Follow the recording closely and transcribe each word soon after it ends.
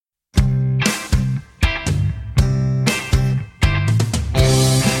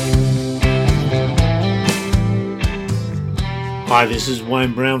Hi, this is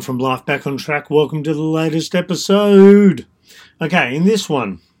Wayne Brown from Life Back on Track. Welcome to the latest episode. Okay, in this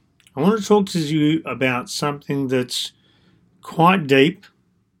one, I want to talk to you about something that's quite deep,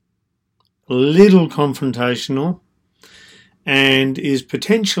 a little confrontational, and is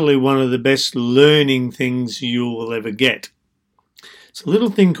potentially one of the best learning things you will ever get. It's a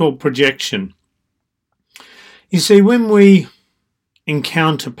little thing called projection. You see, when we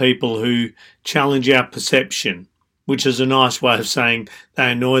encounter people who challenge our perception, which is a nice way of saying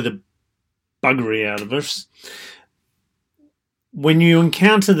they annoy the buggery out of us. When you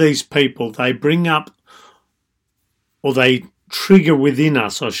encounter these people, they bring up, or they trigger within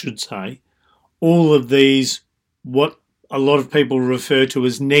us, I should say, all of these, what a lot of people refer to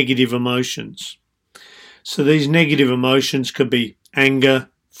as negative emotions. So these negative emotions could be anger,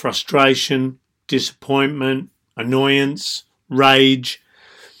 frustration, disappointment, annoyance, rage,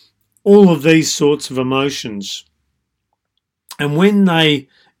 all of these sorts of emotions. And when they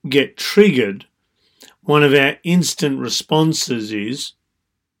get triggered, one of our instant responses is,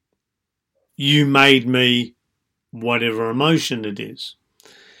 you made me, whatever emotion it is.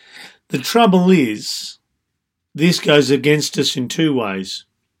 The trouble is, this goes against us in two ways.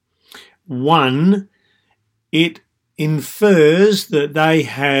 One, it infers that they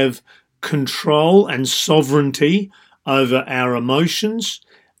have control and sovereignty over our emotions,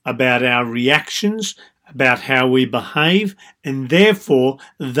 about our reactions, about how we behave, and therefore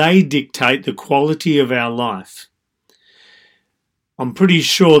they dictate the quality of our life. I'm pretty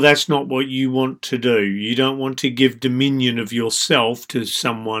sure that's not what you want to do. You don't want to give dominion of yourself to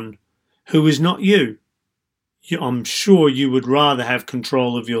someone who is not you. I'm sure you would rather have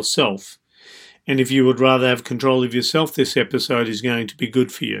control of yourself. And if you would rather have control of yourself, this episode is going to be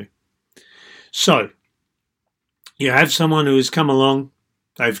good for you. So, you have someone who has come along,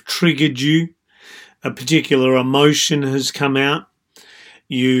 they've triggered you, a particular emotion has come out,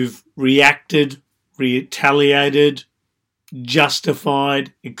 you've reacted, retaliated,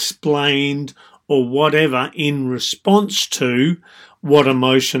 justified, explained, or whatever in response to what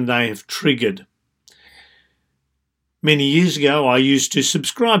emotion they have triggered. Many years ago, I used to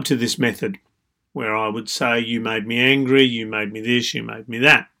subscribe to this method, where I would say, you made me angry, you made me this, you made me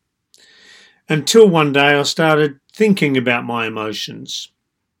that. Until one day I started thinking about my emotions.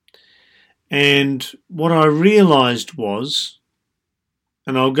 And what I realised was,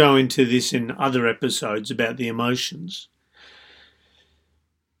 and I'll go into this in other episodes about the emotions,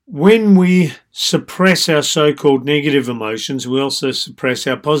 when we suppress our so-called negative emotions, we also suppress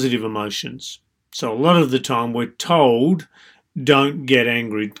our positive emotions. So a lot of the time we're told, don't get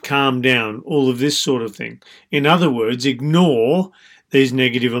angry, calm down, all of this sort of thing. In other words, ignore these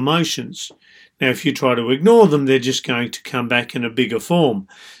negative emotions. Now, if you try to ignore them, they're just going to come back in a bigger form.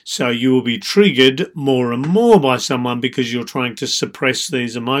 So you will be triggered more and more by someone because you're trying to suppress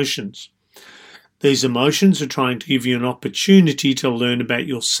these emotions. These emotions are trying to give you an opportunity to learn about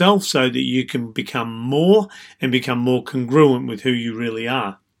yourself so that you can become more and become more congruent with who you really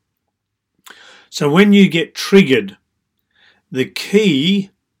are. So when you get triggered, the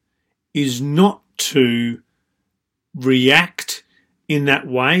key is not to react in that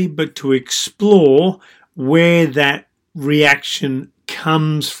way, but to explore where that reaction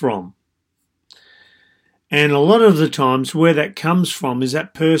comes from. And a lot of the times where that comes from is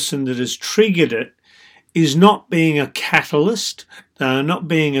that person that has triggered it is not being a catalyst, they are not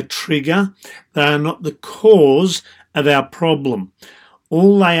being a trigger, they are not the cause of our problem.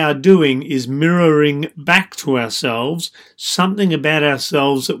 All they are doing is mirroring back to ourselves something about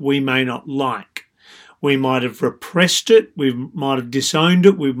ourselves that we may not like. We might have repressed it, we might have disowned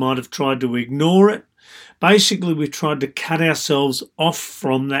it, we might have tried to ignore it. Basically, we've tried to cut ourselves off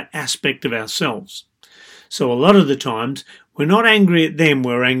from that aspect of ourselves. So a lot of the times, we're not angry at them,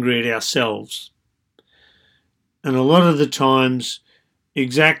 we're angry at ourselves. And a lot of the times,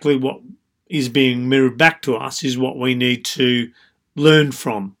 exactly what is being mirrored back to us is what we need to learn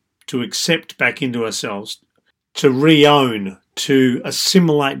from, to accept back into ourselves, to re-own, to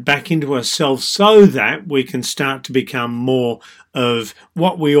assimilate back into ourselves so that we can start to become more of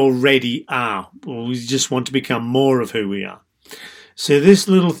what we already are, or we just want to become more of who we are. So this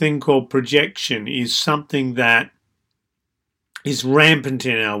little thing called projection is something that is rampant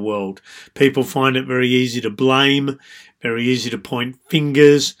in our world. People find it very easy to blame, very easy to point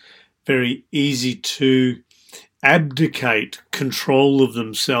fingers, very easy to abdicate control of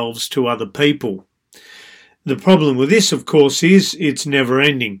themselves to other people. The problem with this, of course, is it's never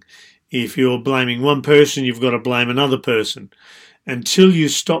ending. If you're blaming one person, you've got to blame another person. Until you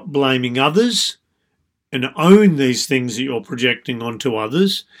stop blaming others and own these things that you're projecting onto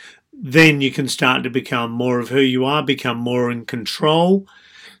others, then you can start to become more of who you are, become more in control,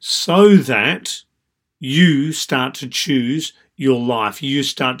 so that you start to choose your life. You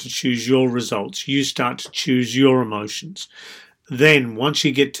start to choose your results. You start to choose your emotions. Then once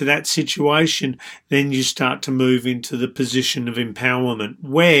you get to that situation, then you start to move into the position of empowerment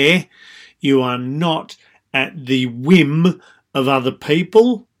where you are not at the whim of other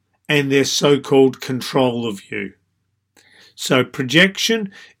people and their so-called control of you. So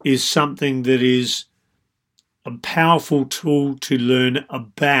projection is something that is a powerful tool to learn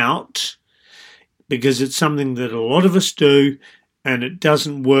about, because it's something that a lot of us do and it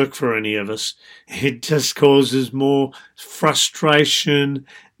doesn't work for any of us. It just causes more frustration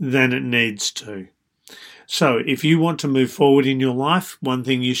than it needs to. So if you want to move forward in your life, one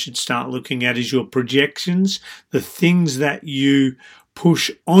thing you should start looking at is your projections, the things that you push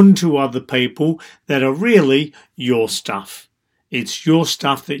onto other people that are really your stuff. It's your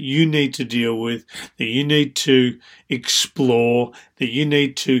stuff that you need to deal with, that you need to explore, that you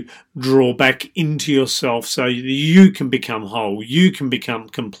need to draw back into yourself so that you can become whole, you can become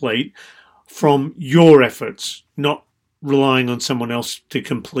complete from your efforts, not relying on someone else to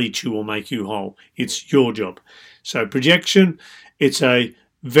complete you or make you whole. It's your job. So projection, it's a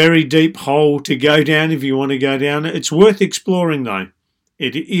very deep hole to go down if you want to go down it. It's worth exploring though.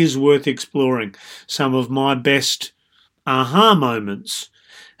 It is worth exploring. Some of my best aha moments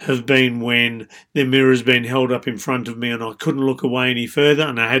have been when the mirror's been held up in front of me and I couldn't look away any further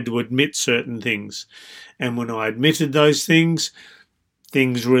and I had to admit certain things. And when I admitted those things,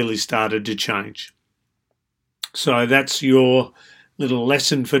 things really started to change. So that's your little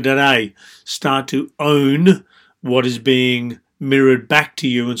lesson for today. Start to own what is being mirrored back to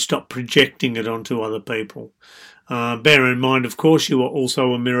you and stop projecting it onto other people. Bear in mind, of course, you are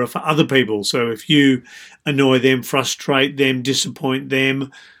also a mirror for other people. So if you annoy them, frustrate them, disappoint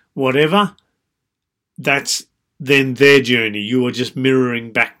them, whatever, that's then their journey. You are just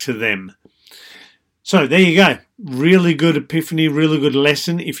mirroring back to them. So there you go. Really good epiphany, really good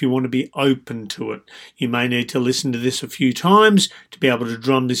lesson if you want to be open to it. You may need to listen to this a few times to be able to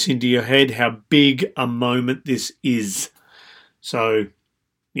drum this into your head, how big a moment this is. So,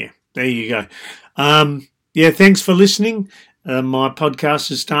 yeah, there you go. Thanks for listening. My podcast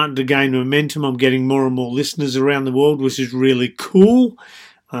is starting to gain momentum. I'm getting more and more listeners around the world, which is really cool.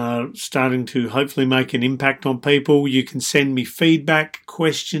 Starting to hopefully make an impact on people. You can send me feedback,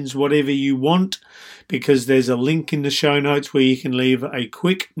 questions, whatever you want, because there's a link in the show notes where you can leave a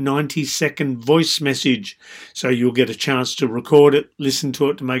quick 90-second voice message. So you'll get a chance to record it, listen to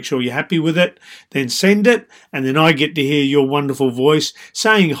it to make sure you're happy with it, then send it, and then I get to hear your wonderful voice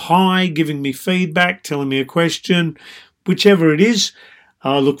saying hi, giving me feedback, telling me a question, whichever it is.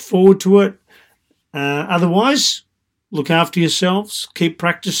 I look forward to it. Otherwise, look after yourselves, keep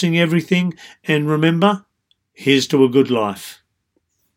practicing everything, and remember, here's to a good life.